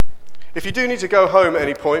If you do need to go home at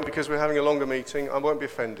any point because we're having a longer meeting, I won't be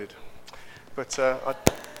offended. But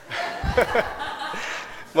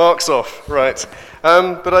Mark's off, right.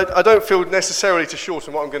 But I don't feel necessarily to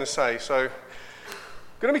shorten what I'm going to say. So I'm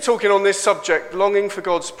going to be talking on this subject, longing for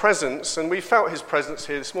God's presence. And we felt his presence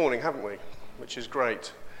here this morning, haven't we? Which is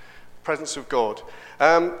great. Presence of God.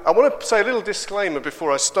 I want to say a little disclaimer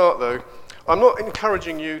before I start, though. I'm not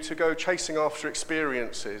encouraging you to go chasing after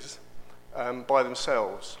experiences by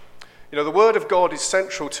themselves. You know, the Word of God is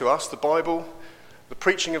central to us, the Bible. The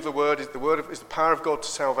preaching of the Word is the power of God to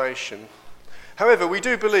salvation. However, we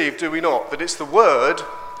do believe, do we not, that it's the Word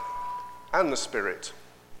and the Spirit.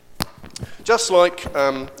 Just like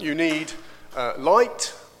you need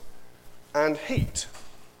light and heat.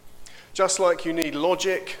 Just like you need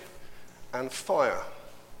logic and fire.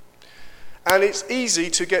 And it's easy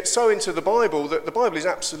to get so into the Bible that the Bible is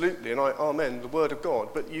absolutely, and amen, the Word of God.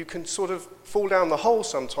 But you can sort of fall down the hole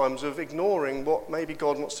sometimes of ignoring what maybe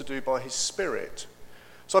God wants to do by his Spirit.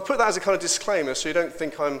 So I put that as a kind of disclaimer so you don't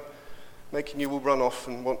think I'm making you all run off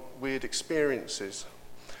and want weird experiences.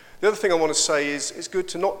 The other thing I want to say is it's good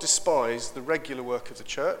to not despise the regular work of the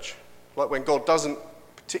church, like when God doesn't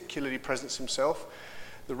particularly presence himself,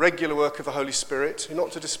 the regular work of the Holy Spirit, and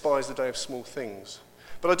not to despise the day of small things.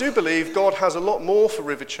 But I do believe God has a lot more for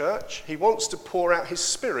River Church. He wants to pour out his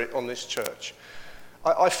Spirit on this church.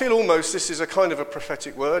 I feel almost this is a kind of a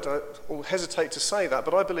prophetic word. I will hesitate to say that,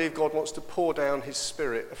 but I believe God wants to pour down his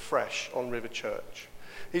Spirit afresh on River Church.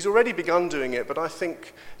 He's already begun doing it, but I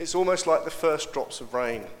think it's almost like the first drops of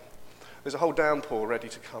rain. There's a whole downpour ready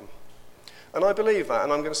to come. And I believe that,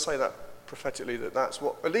 and I'm going to say that prophetically, that's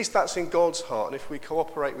what, at least that's in God's heart, and if we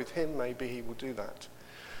cooperate with him, maybe he will do that.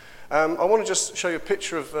 I want to just show you a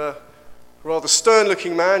picture of a rather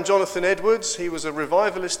stern-looking man, Jonathan Edwards. He was a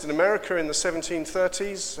revivalist in America in the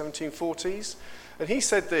 1730s, 1740s. And he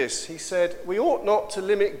said this, he said, "We ought not to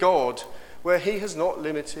limit God where he has not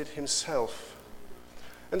limited himself."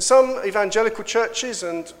 And some evangelical churches,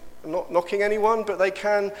 and I'm not knocking anyone, but they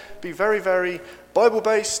can be very, very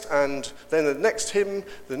Bible-based, and then the next hymn,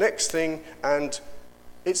 the next thing, and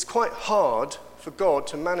it's quite hard for God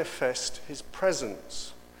to manifest his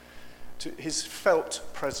presence, to his felt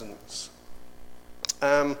presence.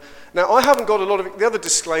 Now, I haven't got a lot of, the other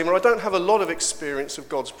disclaimer, I don't have a lot of experience of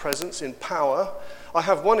God's presence in power. I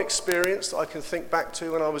have one experience that I can think back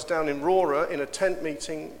to when I was down in Rora in a tent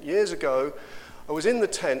meeting years ago. I was in the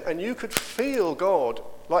tent and you could feel God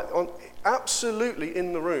absolutely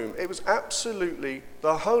in the room. It was absolutely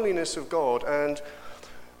the holiness of God. And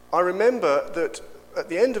I remember that at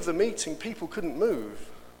the end of the meeting, people couldn't move.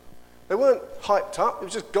 They weren't hyped up, it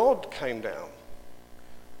was just God came down.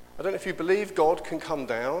 I don't know if you believe God can come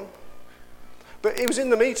down, but it was in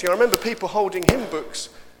the meeting. I remember people holding hymn books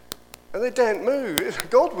and they daren't move.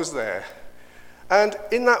 God was there. And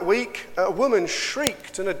in that week, a woman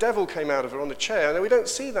shrieked and a devil came out of her on the chair. Now, we don't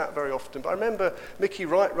see that very often, but I remember Mickey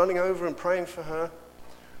Wright running over and praying for her.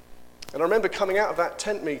 And I remember coming out of that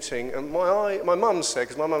tent meeting, and my mum said,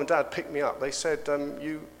 because my mum and dad picked me up, they said,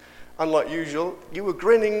 you, unlike usual, you were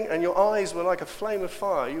grinning and your eyes were like a flame of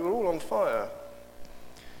fire. You were all on fire.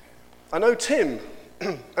 I know Tim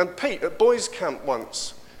and Pete at boys' camp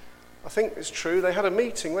once. I think it's true, they had a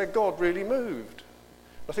meeting where God really moved.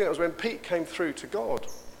 I think that was when Pete came through to God.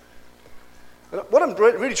 And what I'm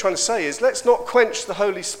really trying to say is, let's not quench the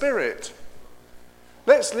Holy Spirit.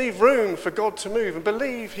 Let's leave room for God to move and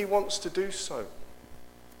believe he wants to do so.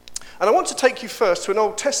 And I want to take you first to an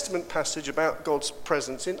Old Testament passage about God's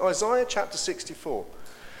presence in Isaiah chapter 64,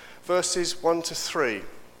 verses 1 to 3.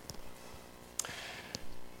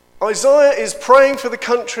 Isaiah is praying for the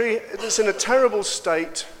country that's in a terrible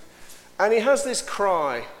state, and he has this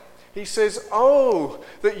cry. He says, "Oh,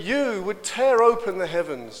 that you would tear open the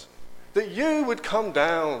heavens, that you would come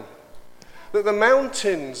down, that the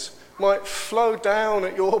mountains might flow down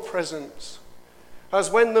at your presence,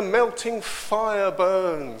 as when the melting fire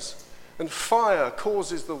burns, and fire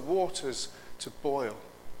causes the waters to boil,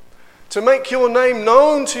 to make your name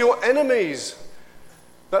known to your enemies,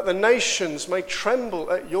 that the nations may tremble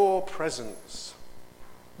at your presence.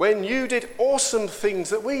 When you did awesome things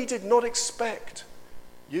that we did not expect,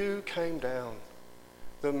 you came down.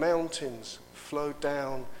 The mountains flowed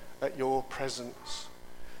down at your presence."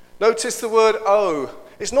 Notice the word "oh."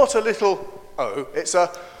 It's not a little "oh," it's a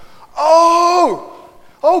 "oh!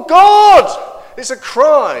 Oh God!" It's a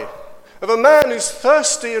cry of a man who's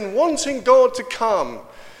thirsty and wanting God to come.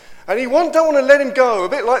 And he don't want to let him go. A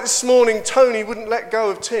bit like this morning, Tony wouldn't let go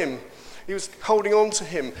of Tim. He was holding on to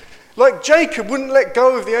him. Like Jacob wouldn't let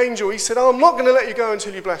go of the angel. He said, "Oh, I'm not going to let you go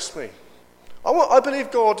until you bless me. I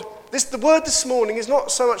believe God, the word this morning is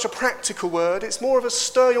not so much a practical word, it's more of a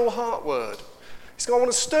stir your heart word. I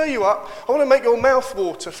want to stir you up, I want to make your mouth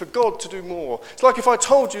water for God to do more. It's like if I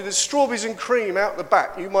told you there's strawberries and cream out the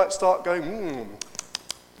back, you might start going,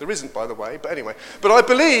 There isn't, by the way, but anyway. But I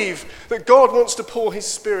believe that God wants to pour his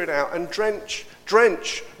Spirit out and drench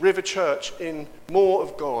River Church in more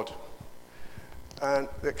of God. And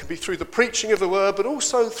it can be through the preaching of the word, but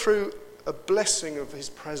also through a blessing of his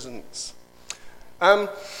presence. So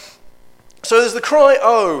there's the cry,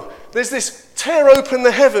 oh. There's this tear open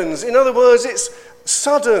the heavens. In other words, it's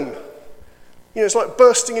sudden. It's like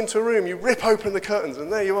bursting into a room. You rip open the curtains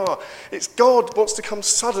and there you are. It's God wants to come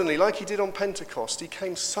suddenly, like he did on Pentecost. He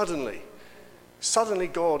came suddenly. Suddenly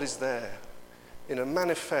God is there in a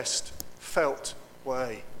manifest, felt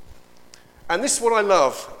way. And this is what I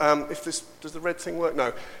love. Does the red thing work?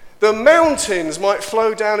 No. The mountains might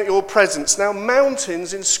flow down at your presence. Now,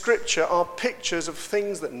 mountains in Scripture are pictures of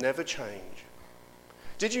things that never change.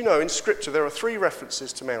 Did you know in Scripture there are 3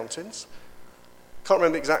 references to mountains? Can't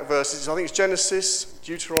remember the exact verses. I think it's Genesis,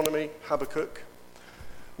 Deuteronomy, Habakkuk.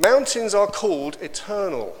 Mountains are called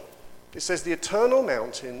eternal. It says the eternal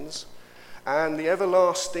mountains and the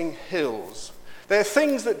everlasting hills. They're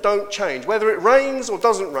things that don't change. Whether it rains or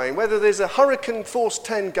doesn't rain, whether there's a hurricane force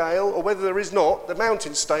 10 gale or whether there is not, the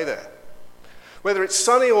mountains stay there. Whether it's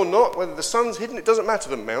sunny or not, whether the sun's hidden, it doesn't matter.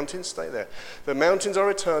 The mountains stay there. The mountains are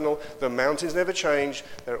eternal. The mountains never change.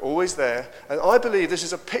 They're always there. And I believe this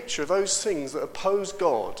is a picture of those things that oppose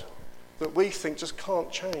God, that we think just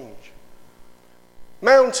can't change.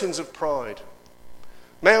 Mountains of pride.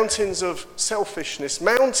 Mountains of selfishness.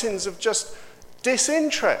 Mountains of just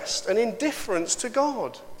disinterest and indifference to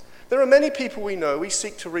God. There are many people we know, we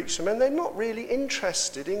seek to reach them, and they're not really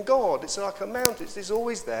interested in God. It's like a mountain. It's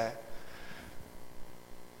always there.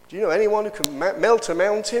 Do you know anyone who can melt a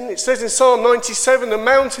mountain? It says in Psalm 97, the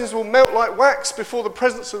mountains will melt like wax before the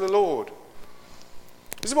presence of the Lord.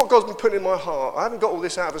 This is what God's been putting in my heart. I haven't got all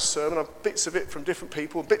this out of a sermon. I've bits of it from different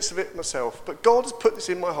people, bits of it myself. But God has put this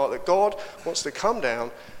in my heart, that God wants to come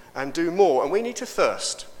down and do more. And we need to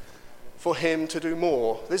thirst for him to do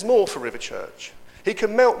more. There's more for River Church. He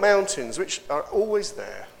can melt mountains, which are always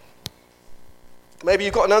there. Maybe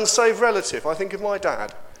you've got an unsaved relative. I think of my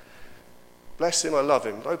dad. Bless him, I love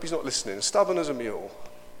him. I hope he's not listening. Stubborn as a mule.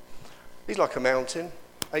 He's like a mountain.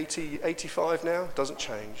 80, 85 now, doesn't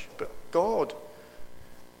change. But God,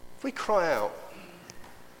 if we cry out,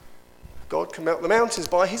 God can melt the mountains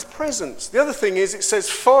by his presence. The other thing is, it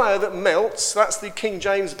says fire that melts. That's the King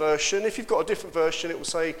James Version. If you've got a different version, it will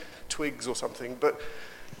say twigs or something. But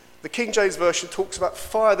the King James Version talks about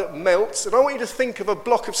fire that melts. And I want you to think of a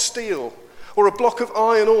block of steel, or a block of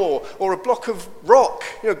iron ore, or a block of rock,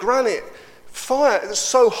 granite. Fire is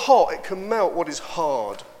so hot it can melt what is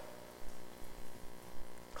hard.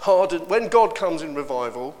 Hardened, when God comes in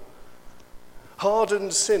revival,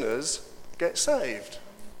 hardened sinners get saved.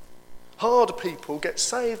 Hard people get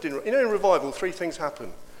saved. In revival, 3 things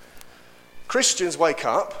happen. Christians wake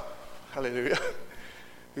up, hallelujah,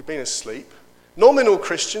 who've been asleep. Nominal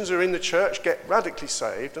Christians who are in the church get radically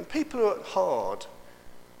saved, and people who are hard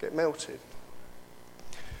get melted.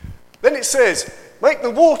 Then it says, make the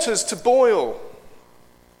waters to boil.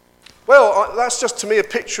 Well, that's just to me a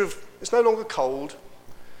picture of, it's no longer cold.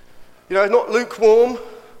 Not lukewarm.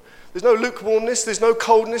 There's no lukewarmness, there's no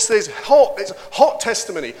coldness, there's hot. It's hot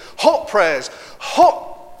testimony, hot prayers,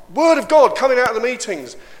 hot word of God coming out of the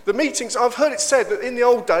meetings. The meetings, I've heard it said that in the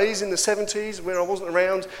old days, in the 70s, when I wasn't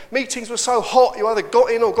around, meetings were so hot you either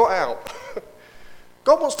got in or got out.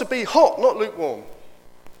 God wants to be hot, not lukewarm.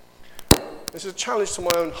 This is a challenge to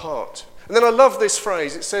my own heart. And then I love this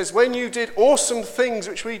phrase. It says, when you did awesome things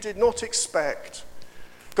which we did not expect.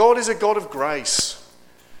 God is a God of grace.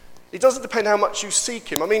 It doesn't depend how much you seek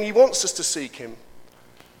him. He wants us to seek him.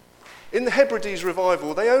 In the Hebrides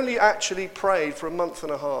revival, they only actually prayed for a month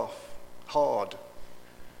and a half. Hard.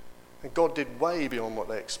 And God did way beyond what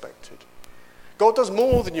they expected. God does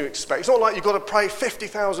more than you expect. It's not like you've got to pray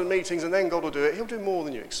 50,000 meetings and then God will do it. He'll do more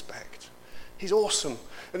than you expect. He's awesome.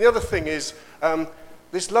 And the other thing is,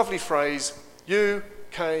 this lovely phrase, you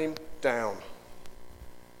came down.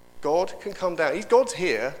 God can come down. God's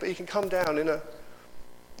here, but he can come down in a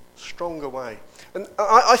stronger way. And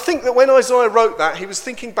I think that when Isaiah wrote that, he was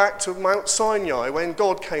thinking back to Mount Sinai when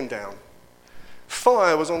God came down.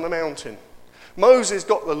 Fire was on the mountain. Moses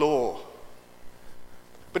got the law.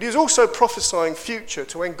 But he was also prophesying future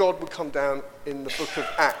to when God would come down in the book of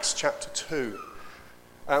Acts chapter 2.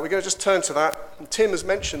 We're going to just turn to that. And Tim has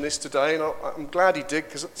mentioned this today, and I'm glad he did,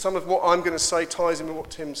 because some of what I'm going to say ties in with what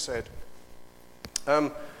Tim said.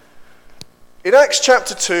 In Acts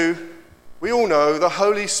chapter 2, we all know the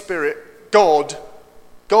Holy Spirit, God,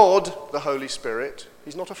 the Holy Spirit,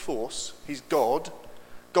 he's not a force, he's God.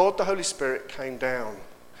 God, the Holy Spirit, came down.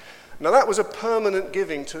 Now that was a permanent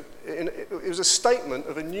giving it was a statement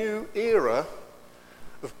of a new era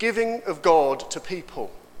of giving of God to people,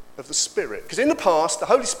 of the Spirit. Because in the past, the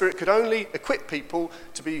Holy Spirit could only equip people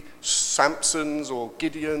to be Samsons or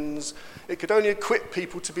Gideons. It could only equip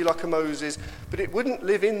people to be like a Moses, but it wouldn't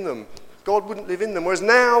live in them. God wouldn't live in them. Whereas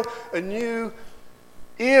now, a new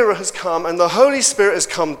era has come, and the Holy Spirit has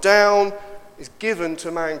come down, is given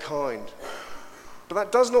to mankind. But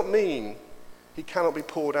that does not mean he cannot be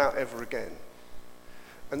poured out ever again.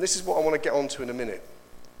 And this is what I want to get onto in a minute.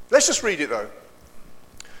 Let's just read it though.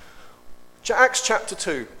 Acts chapter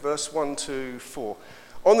 2, verse 1 to 4.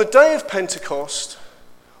 On the day of Pentecost,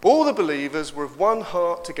 all the believers were of one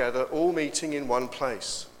heart together, all meeting in one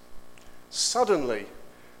place. Suddenly,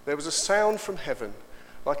 there was a sound from heaven,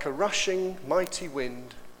 like a rushing, mighty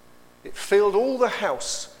wind. It filled all the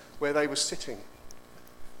house where they were sitting.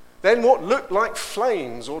 Then what looked like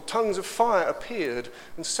flames or tongues of fire appeared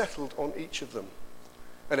and settled on each of them.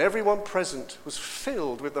 And everyone present was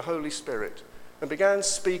filled with the Holy Spirit and began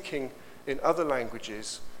speaking in other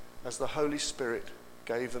languages as the Holy Spirit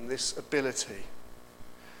gave them this ability.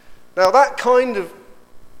 Now that kind of,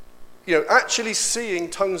 actually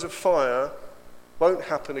seeing tongues of fire won't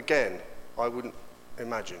happen again, I wouldn't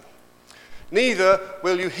imagine. Neither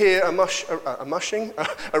will you hear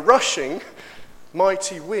a rushing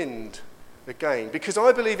mighty wind again, because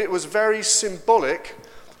I believe it was very symbolic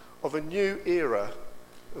of a new era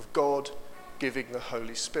of God giving the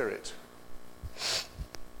Holy Spirit.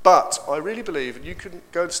 But I really believe, and you can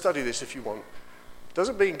go and study this if you want,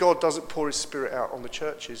 doesn't mean God doesn't pour his Spirit out on the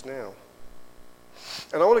churches now.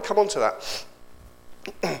 And I want to come on to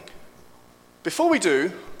that. Before we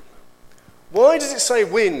do, why does it say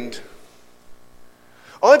wind?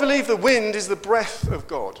 I believe the wind is the breath of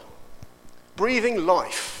God, breathing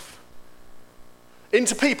life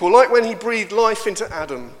into people, like when he breathed life into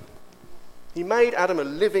Adam. He made Adam a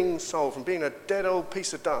living soul from being a dead old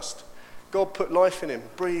piece of dust. God put life in him,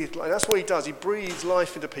 breathed life. That's what he does. He breathes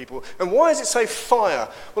life into people. And why does it say fire?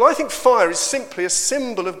 Well, I think fire is simply a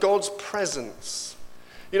symbol of God's presence.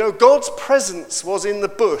 God's presence was in the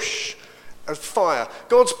bush of fire.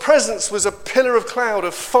 God's presence was a pillar of cloud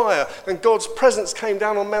of fire. And God's presence came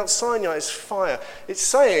down on Mount Sinai as fire. It's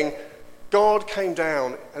saying God came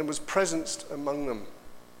down and was present among them.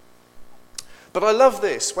 But I love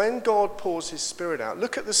this. When God pours his Spirit out,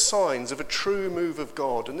 look at the signs of a true move of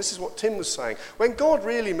God. And this is what Tim was saying. When God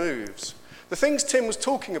really moves, the things Tim was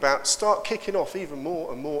talking about start kicking off even more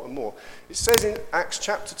and more and more. It says in Acts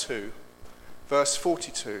chapter 2, verse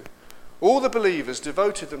 42, all the believers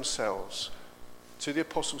devoted themselves to the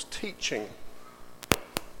apostles' teaching.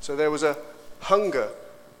 So there was a hunger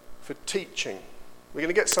for teaching. We're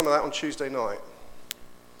going to get some of that on Tuesday night.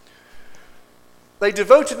 They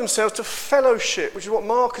devoted themselves to fellowship, which is what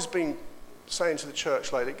Mark has been saying to the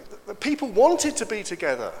church lately. The people wanted to be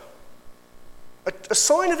together. A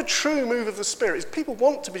sign of a true move of the Spirit is people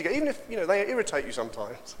want to be together, even if they irritate you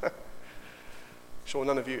sometimes. Sure,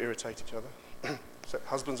 none of you irritate each other, except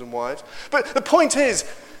husbands and wives. But the point is,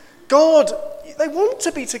 God, they want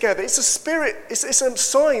to be together. It's a spirit, it's a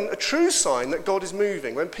sign, a true sign that God is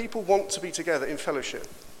moving when people want to be together in fellowship.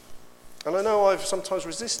 And I know I've sometimes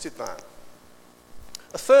resisted that.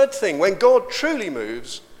 A third thing, when God truly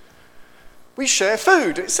moves, we share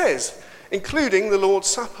food, it says, including the Lord's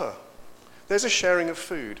Supper. There's a sharing of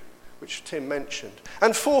food, which Tim mentioned.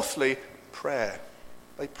 And fourthly, prayer.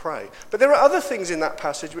 They pray. But there are other things in that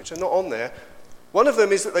passage which are not on there. One of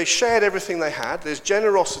them is that they shared everything they had. There's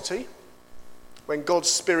generosity. When God's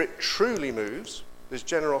Spirit truly moves, there's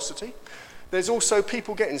generosity. There's also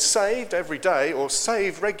people getting saved every day or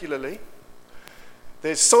saved regularly.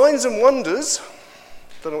 There's signs and wonders.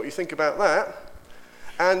 Don't know what you think about that.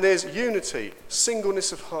 And there's unity,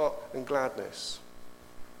 singleness of heart and gladness.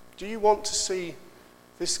 Do you want to see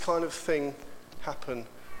this kind of thing happen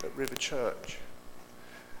at River Church?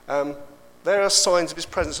 There are signs of his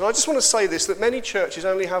presence. And I just want to say this, that many churches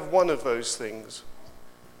only have one of those things.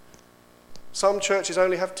 Some churches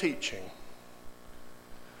only have teaching.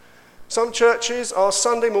 Some churches are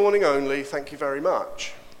Sunday morning only, thank you very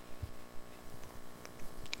much.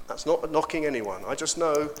 That's not knocking anyone. I just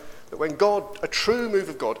know that when God, a true move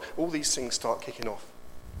of God, all these things start kicking off.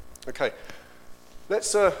 Okay,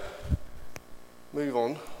 let's move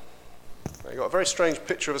on. You've got a very strange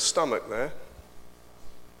picture of a stomach there.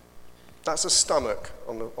 That's a stomach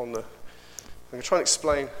on the. I'm going to try and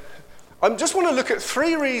explain. I just want to look at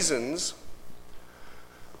 3 reasons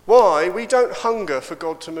why we don't hunger for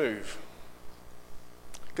God to move.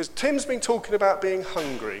 Because Tim's been talking about being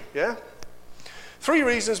hungry, yeah? 3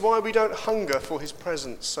 reasons why we don't hunger for his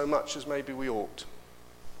presence so much as maybe we ought.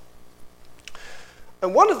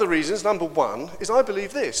 And one of the reasons, number 1, is I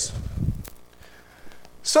believe this.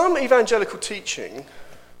 Some evangelical teaching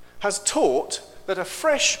has taught that a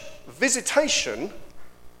fresh visitation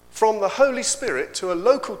from the Holy Spirit to a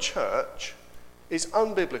local church is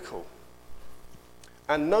unbiblical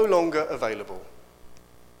and no longer available.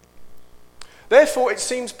 Therefore, it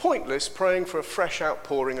seems pointless praying for a fresh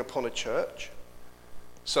outpouring upon a church,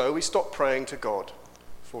 so we stop praying to God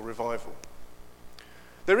for revival.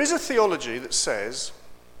 There is a theology that says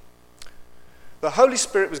the Holy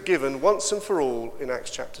Spirit was given once and for all in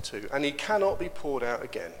Acts chapter 2, and he cannot be poured out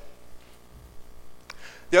again.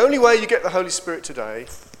 The only way you get the Holy Spirit today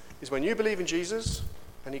is when you believe in Jesus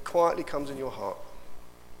and he quietly comes in your heart.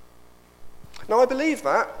 Now, I believe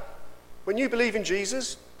that. When you believe in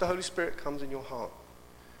Jesus, the Holy Spirit comes in your heart.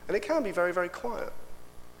 And it can be very, very quiet.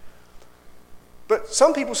 But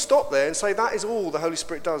some people stop there and say that is all the Holy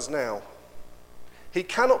Spirit does now. He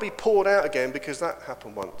cannot be poured out again because that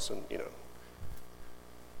happened once, and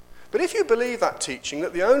But if you believe that teaching,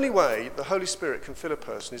 that the only way the Holy Spirit can fill a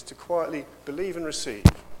person is to quietly believe and receive,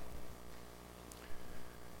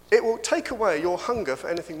 it will take away your hunger for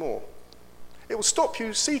anything more. It will stop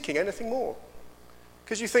you seeking anything more.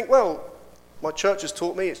 Because you think, well, my church has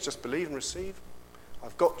taught me it's just believe and receive.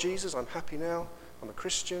 I've got Jesus, I'm happy now, I'm a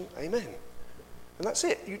Christian, amen. And that's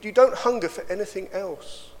it. You don't hunger for anything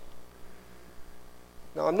else.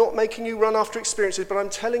 Now, I'm not making you run after experiences, but I'm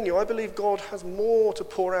telling you, I believe God has more to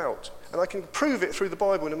pour out. And I can prove it through the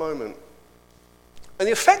Bible in a moment. And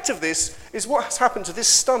the effect of this is what has happened to this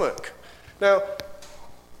stomach. Now,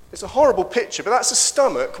 it's a horrible picture, but that's a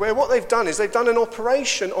stomach where what they've done is they've done an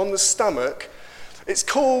operation on the stomach. It's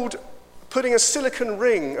called putting a silicone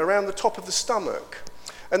ring around the top of the stomach.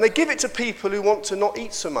 And they give it to people who want to not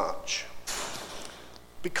eat so much,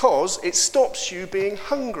 because it stops you being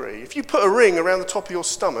hungry. If you put a ring around the top of your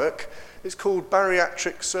stomach, it's called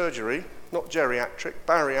bariatric surgery, not geriatric,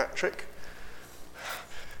 bariatric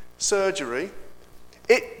surgery.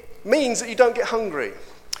 It means that you don't get hungry.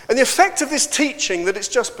 And the effect of this teaching that it's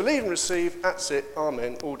just believe and receive, that's it,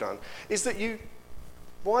 amen, all done, is that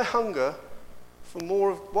why hunger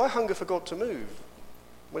for God to move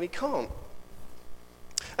when he can't?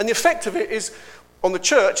 And the effect of it is on the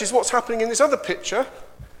church is what's happening in this other picture,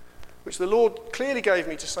 which the Lord clearly gave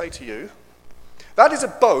me to say to you. That is a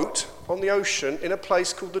boat on the ocean in a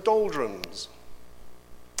place called the Doldrums.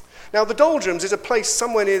 Now, the Doldrums is a place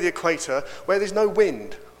somewhere near the equator where there's no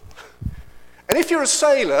wind. And if you're a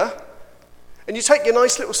sailor and you take your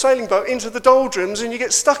nice little sailing boat into the Doldrums and you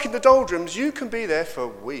get stuck in the Doldrums, you can be there for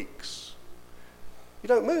weeks. You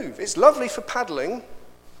don't move. It's lovely for paddling.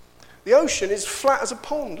 The ocean is flat as a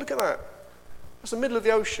pond. Look at that. That's the middle of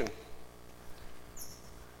the ocean.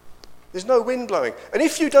 There's no wind blowing. And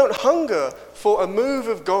if you don't hunger for a move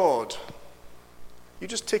of God, you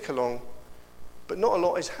just tick along, but not a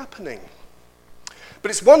lot is happening.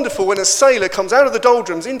 But it's wonderful when a sailor comes out of the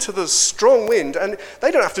Doldrums into the strong wind, and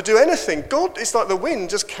they don't have to do anything. God, it's like the wind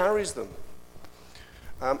just carries them.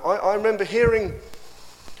 I remember hearing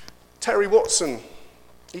Terry Watson,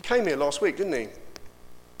 he came here last week, didn't he?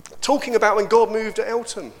 Talking about when God moved at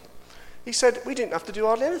Eltham. He said we didn't have to do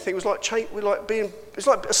hardly anything. It was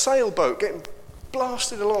like a sailboat getting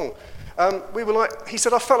blasted along. He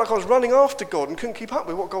said, I felt like I was running after God and couldn't keep up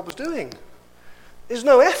with what God was doing. There's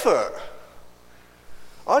no effort.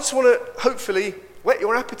 I just want to hopefully whet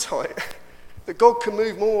your appetite that God can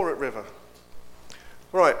move more at River.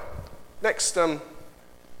 Right, next, I want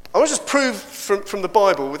to just prove from the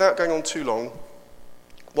Bible, without going on too long,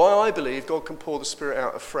 why I believe God can pour the Spirit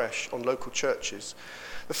out afresh on local churches.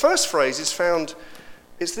 The first phrase is found,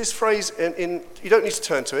 it's this phrase, in you don't need to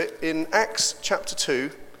turn to it, in Acts chapter 2,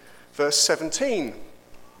 verse 17,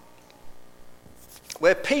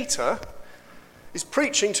 where Peter is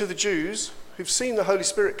preaching to the Jews who've seen the Holy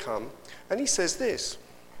Spirit come, and he says this.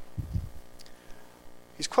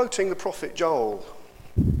 He's quoting the prophet Joel.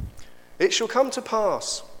 It shall come to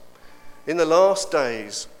pass in the last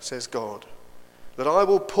days, says God, that I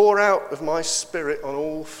will pour out of my Spirit on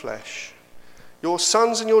all flesh. Your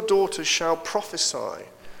sons and your daughters shall prophesy.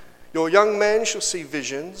 Your young men shall see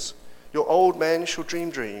visions. Your old men shall dream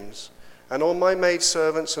dreams. And on my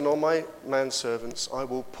maidservants and on my manservants I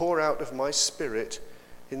will pour out of my Spirit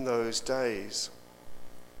in those days.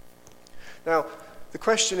 Now, the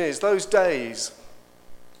question is, those days,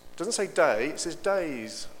 it doesn't say day, it says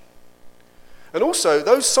days. And also,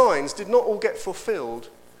 those signs did not all get fulfilled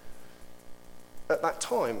at that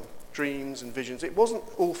time. Dreams and visions, it wasn't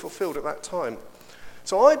all fulfilled at that time.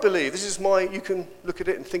 So I believe, you can look at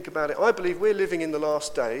it and think about it, I believe we're living in the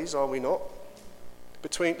last days, are we not?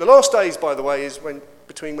 The last days, by the way, is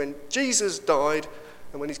between when Jesus died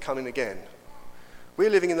and when he's coming again. We're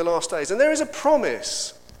living in the last days. And there is a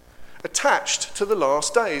promise attached to the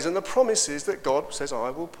last days. And the promise is that God says, I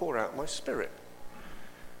will pour out my Spirit.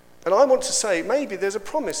 And I want to say, maybe there's a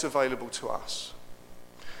promise available to us.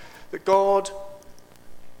 That God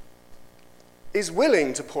is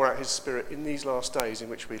willing to pour out his Spirit in these last days in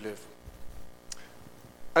which we live.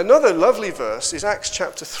 Another lovely verse is Acts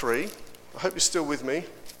chapter 3. I hope you're still with me.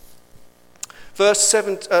 Verse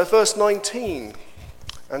 19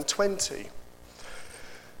 and 20.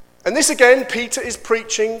 And this again, Peter is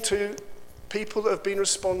preaching to people that have been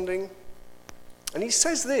responding. And he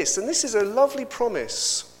says this, and this is a lovely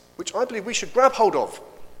promise, which I believe we should grab hold of.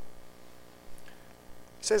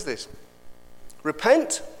 He says this,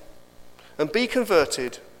 repent and be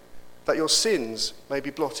converted, that your sins may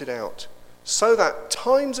be blotted out, so that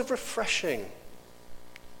times of refreshing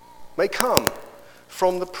may come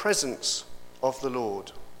from the presence of the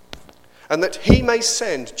Lord, and that he may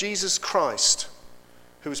send Jesus Christ,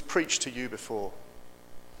 who was preached to you before.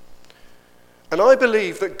 And I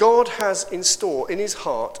believe that God has in store in his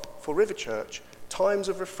heart for River Church times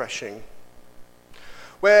of refreshing,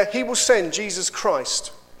 where he will send Jesus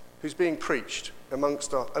Christ, who's being preached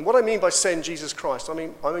amongst us. And what I mean by send Jesus Christ, I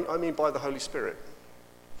mean by the Holy Spirit.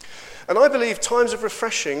 And I believe times of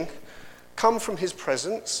refreshing come from his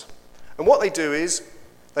presence. And what they do is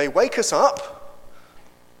they wake us up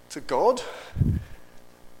to God.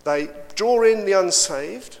 They draw in the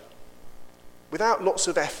unsaved without lots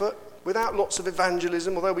of effort, without lots of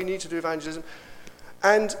evangelism, although we need to do evangelism.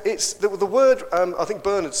 And it's the word, I think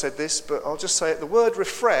Bernard said this, but I'll just say it. The word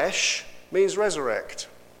refresh means resurrect.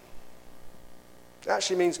 It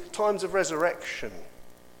actually means times of resurrection.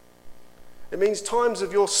 It means times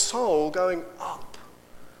of your soul going up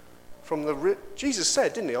from Jesus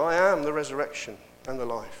said, didn't he? I am the resurrection and the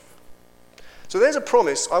life. So there's a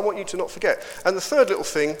promise I want you to not forget. And the third little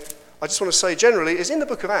thing I just want to say generally is in the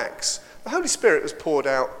book of Acts, the Holy Spirit was poured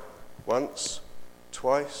out once,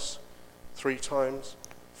 twice, 3 times,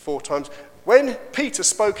 4 times. When Peter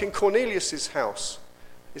spoke in Cornelius' house,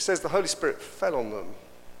 it says the Holy Spirit fell on them.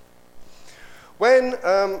 When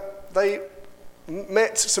they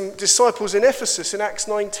met some disciples in Ephesus in Acts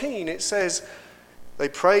 19, it says they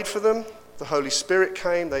prayed for them, the Holy Spirit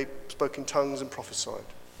came, they spoke in tongues and prophesied.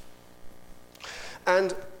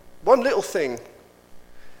 And one little thing,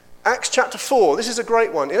 Acts chapter 4, this is a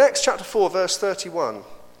great one. In Acts chapter 4, verse 31,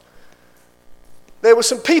 there were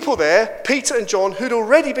some people there, Peter and John, who'd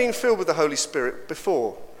already been filled with the Holy Spirit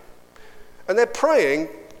before. And they're praying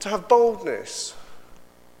to have boldness.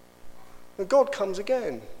 And God comes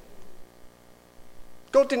again.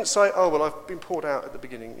 God didn't say, oh, well, I've been poured out at the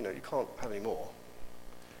beginning, you can't have any more.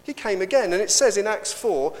 He came again, and it says in Acts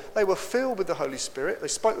 4, they were filled with the Holy Spirit, they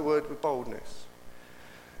spoke the word with boldness.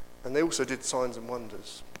 And they also did signs and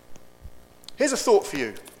wonders. Here's a thought for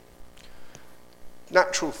you.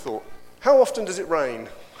 Natural thought. How often does it rain?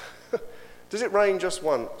 Does it rain just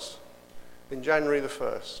once? In January the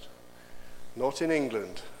 1st? Not in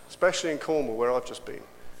England, especially in Cornwall, where I've just been.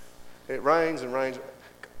 It rains and rains.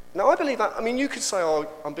 Now, I believe that. You could say, oh,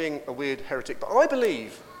 I'm being a weird heretic, but I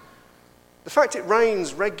believe the fact it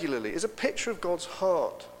rains regularly is a picture of God's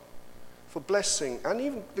heart for blessing, and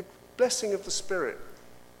even the blessing of the Spirit.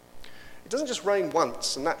 It doesn't just rain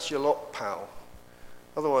once, and that's your lot, pal.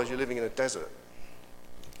 Otherwise, you're living in a desert.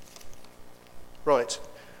 Right.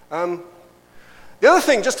 The other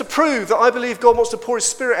thing, just to prove that I believe God wants to pour his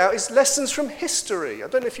Spirit out, is lessons from history. I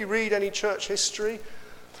don't know if you read any church history.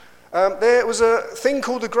 There was a thing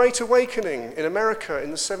called the Great Awakening in America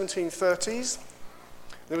in the 1730s.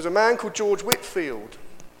 There was a man called George Whitefield.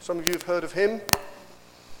 Some of you have heard of him.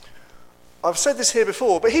 I've said this here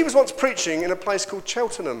before, but he was once preaching in a place called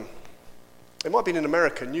Cheltenham. It might have been in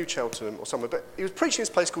America, New Cheltenham or somewhere, but he was preaching in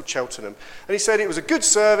this place called Cheltenham. And he said it was a good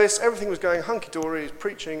service, everything was going hunky-dory, he was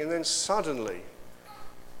preaching, and then suddenly,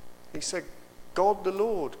 he said, God the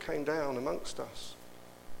Lord came down amongst us.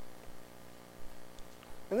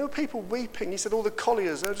 And there were people weeping. He said all the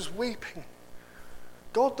colliers, they were just weeping.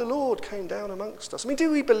 God the Lord came down amongst us.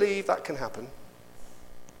 Do we believe that can happen?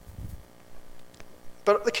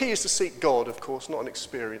 But the key is to seek God, of course, not an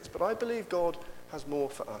experience. But I believe God has more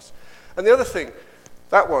for us. And the other thing,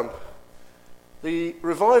 that one, the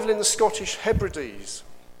revival in the Scottish Hebrides,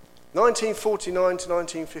 1949 to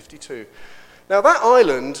 1952. Now that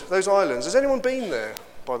island, those islands, has anyone been there,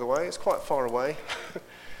 by the way? It's quite far away.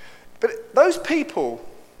 But those people,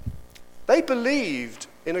 they believed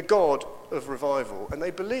in a God of revival, and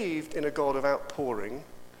they believed in a God of outpouring,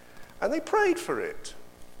 and they prayed for it.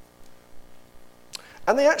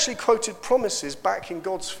 And they actually quoted promises back in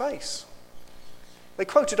God's face. They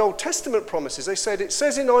quoted Old Testament promises. They said, it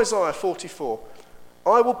says in Isaiah 44,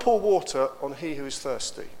 I will pour water on he who is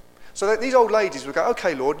thirsty. So that these old ladies would go,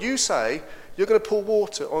 okay, Lord, you say you're going to pour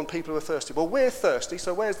water on people who are thirsty. Well, we're thirsty,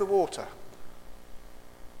 so where's the water?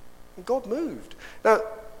 And God moved. Now,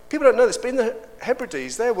 people don't know this, but in the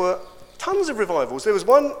Hebrides, there were tons of revivals. There was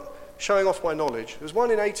one, showing off my knowledge, there was one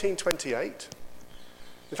in 1828.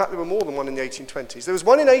 In fact, there were more than one in the 1820s. There was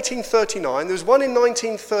one in 1839. There was one in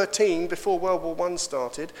 1913 before World War I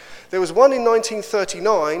started. There was one in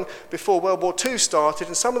 1939 before World War II started,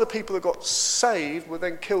 and some of the people that got saved were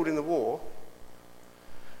then killed in the war.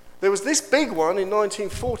 There was this big one in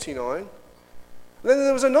 1949, and then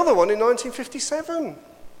there was another one in 1957.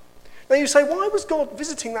 Now you say, why was God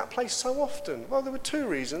visiting that place so often? Well, there were two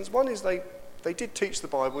reasons. One is they did teach the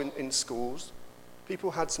Bible in schools.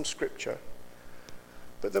 People had some scripture.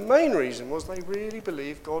 But the main reason was they really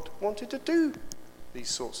believed God wanted to do these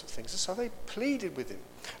sorts of things, and so they pleaded with him.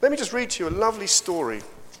 Let me just read to you a lovely story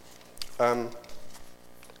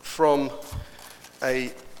from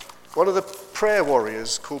one of the prayer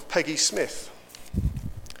warriors called Peggy Smith.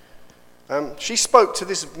 She spoke to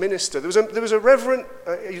this minister. There was a reverend,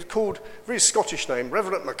 he's called, very Scottish name,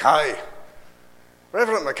 Reverend Mackay.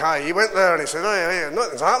 Reverend Mackay, he went there and he said, hey,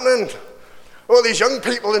 nothing's happening. All these young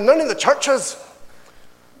people and none in the churches.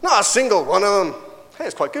 Not a single one of them. Hey,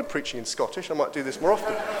 it's quite good preaching in Scottish. I might do this more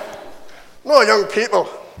often. No young people.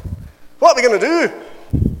 What are we going to do?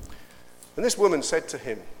 And this woman said to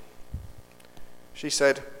him, she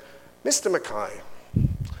said, Mr. Mackay,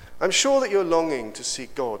 I'm sure that you're longing to see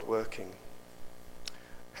God working.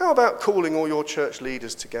 How about calling all your church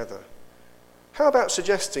leaders together? How about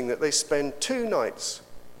suggesting that they spend 2 nights,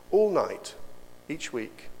 all night, each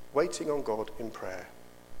week, waiting on God in prayer?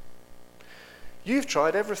 You've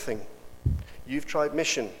tried everything. You've tried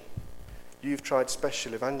mission. You've tried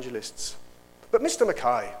special evangelists. But Mr.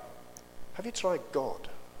 Mackay, have you tried God?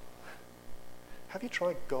 Have you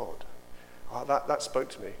tried God? Oh, that spoke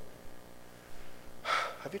to me.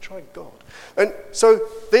 Have you tried God? And so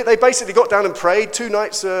they basically got down and prayed 2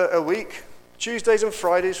 nights a week, Tuesdays and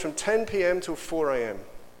Fridays from 10 p.m. till 4 a.m.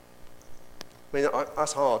 I mean,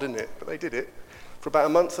 that's hard, isn't it? But they did it for about a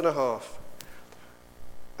month and a half.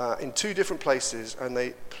 In 2 different places, and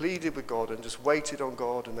they pleaded with God and just waited on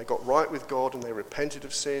God, and they got right with God, and they repented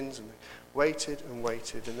of sins, and they waited and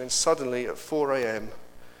waited, and then suddenly at 4 a.m.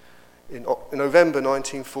 in November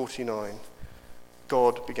 1949,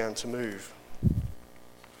 God began to move.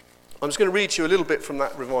 I'm just going to read to you a little bit from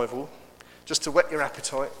that revival, just to whet your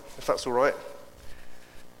appetite, if that's all right.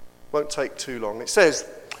 Won't take too long. It says,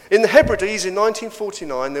 in the Hebrides in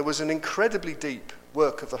 1949, there was an incredibly deep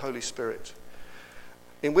work of the Holy Spirit,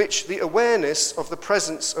 in which the awareness of the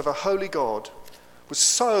presence of a holy God was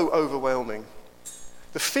so overwhelming.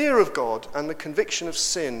 The fear of God and the conviction of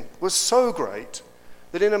sin was so great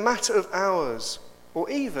that in a matter of hours, or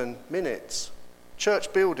even minutes,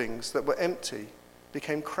 church buildings that were empty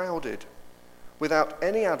became crowded without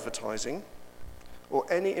any advertising or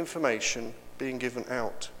any information being given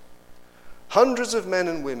out. Hundreds of men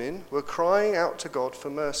and women were crying out to God for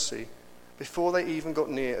mercy before they even got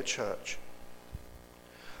near a church.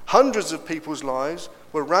 Hundreds of people's lives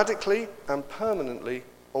were radically and permanently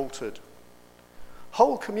altered.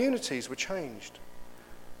 Whole communities were changed.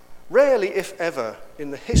 Rarely, if ever,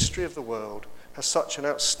 in the history of the world has such an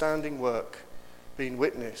outstanding work been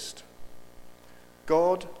witnessed.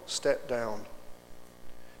 God stepped down.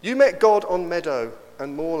 You met God on meadow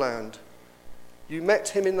and moorland. You met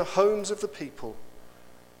him in the homes of the people.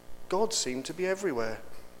 God seemed to be everywhere.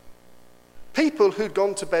 People who'd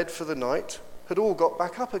gone to bed for the night had all got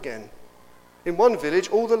back up again. In one village,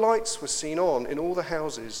 all the lights were seen on in all the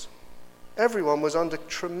houses. Everyone was under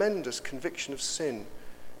tremendous conviction of sin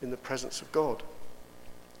in the presence of God.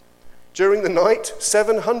 During the night,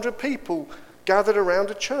 700 people gathered around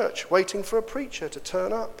a church waiting for a preacher to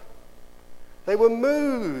turn up. They were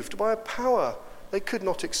moved by a power they could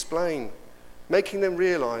not explain, making them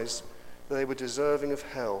realize that they were deserving of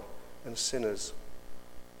hell and sinners.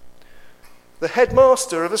 The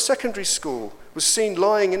headmaster of a secondary school was seen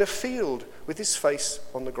lying in a field with his face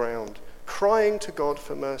on the ground, crying to God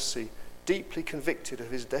for mercy, deeply convicted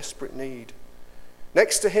of his desperate need.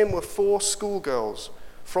 Next to him were 4 schoolgirls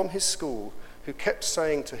from his school who kept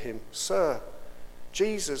saying to him, "Sir,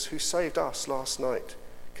 Jesus, who saved us last night,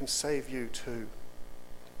 can save you too."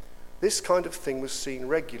 This kind of thing was seen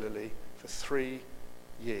regularly for 3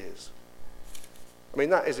 years. I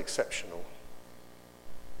mean, that is exceptional.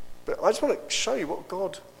 But I just want to show you what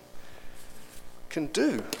God can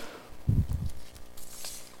do.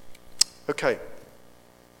 Okay.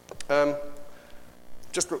 I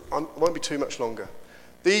won't be too much longer.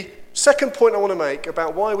 The second point I want to make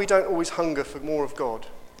about why we don't always hunger for more of God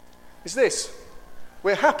is this.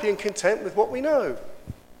 We're happy and content with what we know.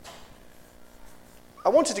 I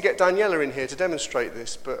wanted to get Daniela in here to demonstrate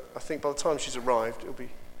this, but I think by the time she's arrived, it'll be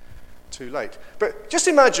too late. But just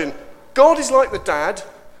imagine, God is like the dad,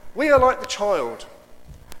 we are like the child.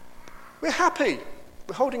 We're happy.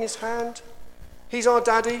 We're holding his hand. He's our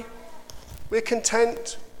daddy. We're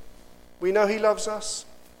content. We know he loves us.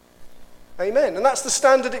 Amen. And that's the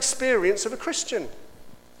standard experience of a Christian.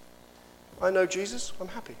 I know Jesus, I'm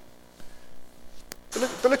happy.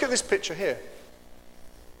 But look at this picture here.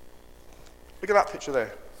 Look at that picture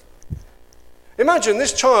there. Imagine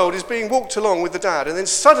this child is being walked along with the dad, and then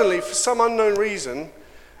suddenly, for some unknown reason,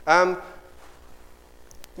 Mark,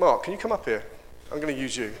 can you come up here? I'm going to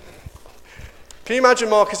use you. Can you imagine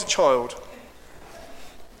Mark as a child?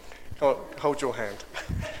 Come on, hold your hand.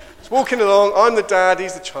 He's walking along, I'm the dad,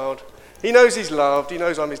 he's the child. He knows he's loved, he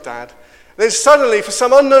knows I'm his dad. Then suddenly, for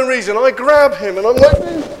some unknown reason, I grab him and I'm like,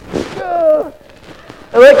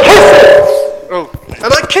 and I kiss him. Oh,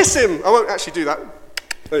 and I kiss him. I won't actually do that.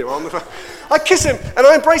 There you are. I kiss him and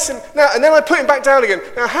I embrace him. Now, and then I put him back down again.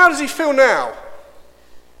 Now, how does he feel now?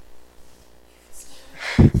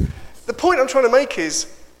 The point I'm trying to make is,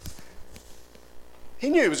 he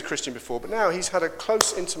knew he was a Christian before, but now he's had a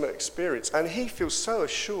close, intimate experience, and he feels so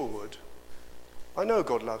assured. I know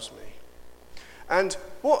God loves me. And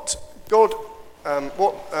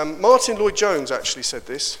Martin Lloyd-Jones actually said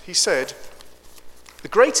this. He said, the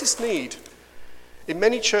greatest need in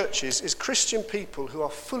many churches is Christian people who are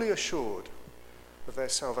fully assured of their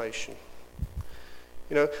salvation.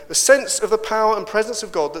 You know, the sense of the power and presence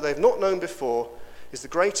of God that they've not known before is the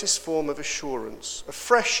greatest form of assurance, a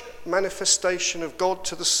fresh manifestation of God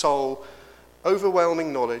to the soul,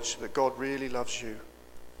 overwhelming knowledge that God really loves you.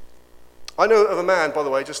 I know of a man, by the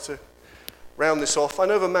way, just to round this off, I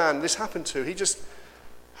know of a man this happened to. He just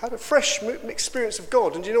had a fresh experience of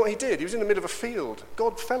God, and do you know what he did? He was in the middle of a field.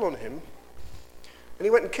 God fell on him, and he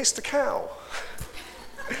went and kissed a cow.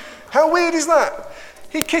 How weird is that?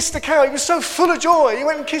 He kissed a cow. He was so full of joy. He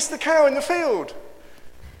went and kissed the cow in the field.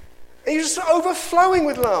 He was just overflowing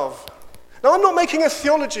with love. Now, I'm not making a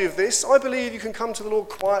theology of this. I believe you can come to the Lord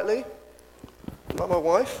quietly, like my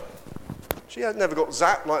wife. She had never got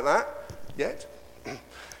zapped like that yet.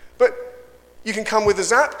 But you can come with a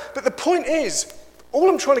zap. But the point is, all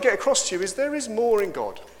I'm trying to get across to you is there is more in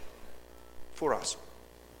God for us.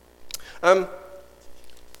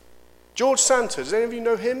 George Santa, does any of you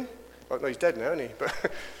know him? Oh, no, he's dead now, isn't he?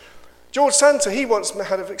 But George Santa, he once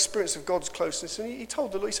had an experience of God's closeness, and he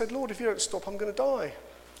told the Lord, he said, Lord, if you don't stop, I'm going to die.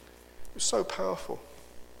 It was so powerful.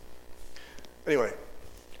 Anyway,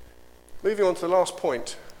 moving on to the last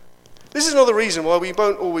point. This is another reason why we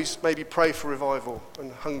won't always maybe pray for revival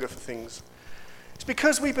and hunger for things. It's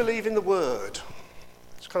because we believe in the Word.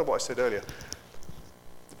 It's kind of what I said earlier.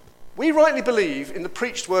 We rightly believe in the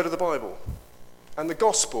preached word of the Bible and the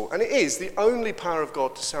gospel, and it is the only power of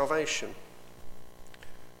God to salvation.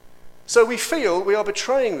 So we feel we are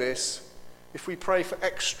betraying this if we pray for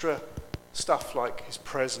extra stuff like his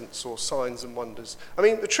presence or signs and wonders. I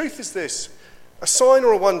mean, the truth is this. A sign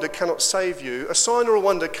or a wonder cannot save you. A sign or a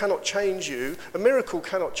wonder cannot change you. A miracle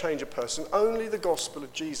cannot change a person. Only the gospel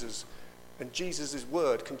of Jesus and Jesus'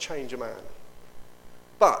 word can change a man.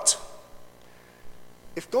 But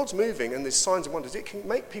if God's moving and there's signs and wonders, it can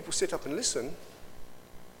make people sit up and listen.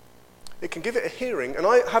 It can give it a hearing. And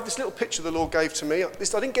I have this little picture the Lord gave to me. I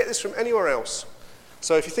didn't get this from anywhere else.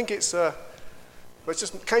 So if you think it's, it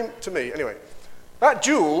just came to me. Anyway, that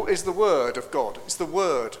jewel is the word of God. It's the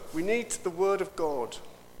word. We need the word of God.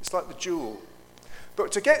 It's like the jewel.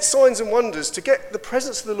 But to get signs and wonders, to get the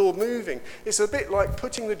presence of the Lord moving, it's a bit like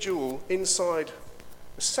putting the jewel inside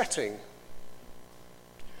a setting.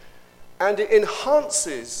 And it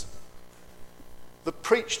enhances the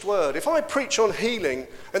preached word. If I preach on healing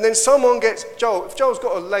and then someone gets, if Joel's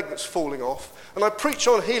got a leg that's falling off and I preach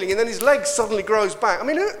on healing and then his leg suddenly grows back, I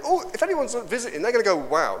mean, if anyone's visiting, they're going to go,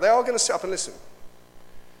 wow, they are going to sit up and listen.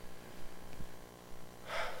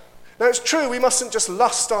 Now it's true, we mustn't just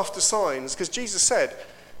lust after signs, because Jesus said,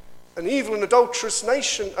 an evil and adulterous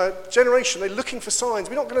generation, they're looking for signs.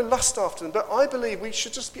 We're not going to lust after them, but I believe we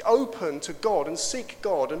should just be open to God and seek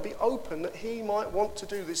God and be open that he might want to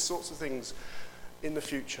do these sorts of things in the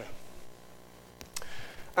future.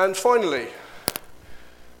 And finally,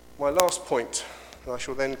 my last point, and I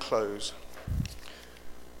shall then close.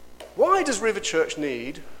 Why does River Church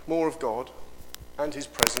need more of God and his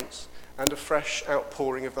presence and a fresh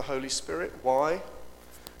outpouring of the Holy Spirit. Why?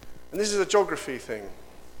 And this is a geography thing.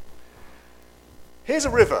 Here's a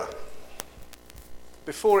river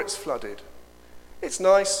before it's flooded. It's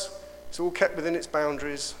nice, it's all kept within its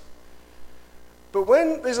boundaries. But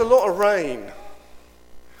when there's a lot of rain,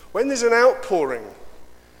 when there's an outpouring,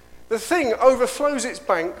 the thing overflows its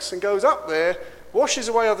banks and goes up there, washes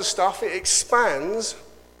away other stuff, it expands.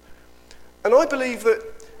 And I believe that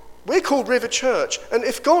we're called River Church, and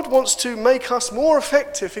if God wants to make us more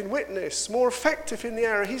effective in witness, more effective in the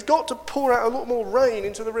area, he's got to pour out a lot more rain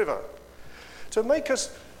into the river to make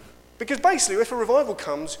us, because basically if a revival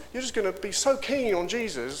comes, you're just going to be so keen on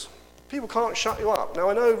Jesus, people can't shut you up. Now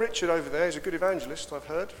I know Richard over there is a good evangelist, I've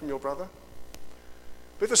heard from your brother.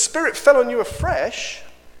 But if the Spirit fell on you afresh,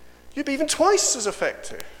 you'd be even twice as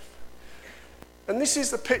effective. And this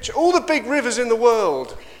is the picture. All the big rivers in the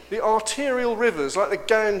world, the arterial rivers like the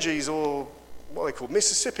Ganges or what are they called,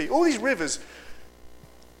 Mississippi, all these rivers,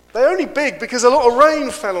 they're only big because a lot of rain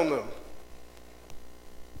fell on them.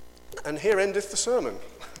 And here endeth the sermon.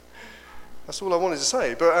 That's all I wanted to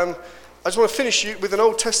say. But I just want to finish you with an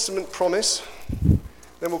Old Testament promise,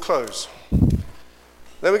 then we'll close.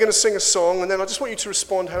 Then we're going to sing a song, and then I just want you to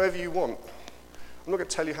respond however you want. I'm not going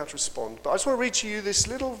to tell you how to respond, but I just want to read to you this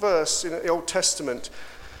little verse in the Old Testament.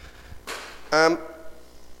 It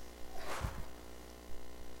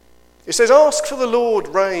says, "Ask for the Lord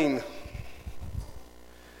rain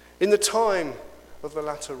in the time of the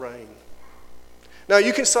latter rain." Now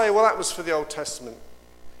you can say, well, that was for the Old Testament.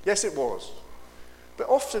 Yes, it was. But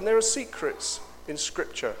often there are secrets in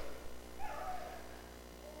Scripture.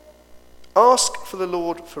 Ask for the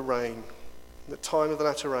Lord for rain in the time of the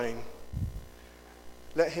latter rain.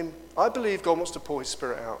 Let him, I believe God wants to pour his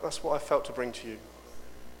Spirit out. That's what I felt to bring to you.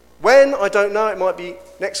 When, I don't know. It might be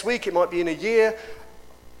next week, it might be in a year.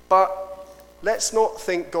 But let's not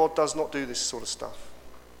think God does not do this sort of stuff.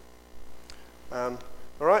 All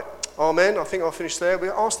right, amen. I think I'll finish there.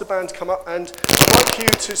 We'll ask the band to come up, and I'd like you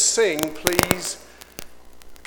to sing, please,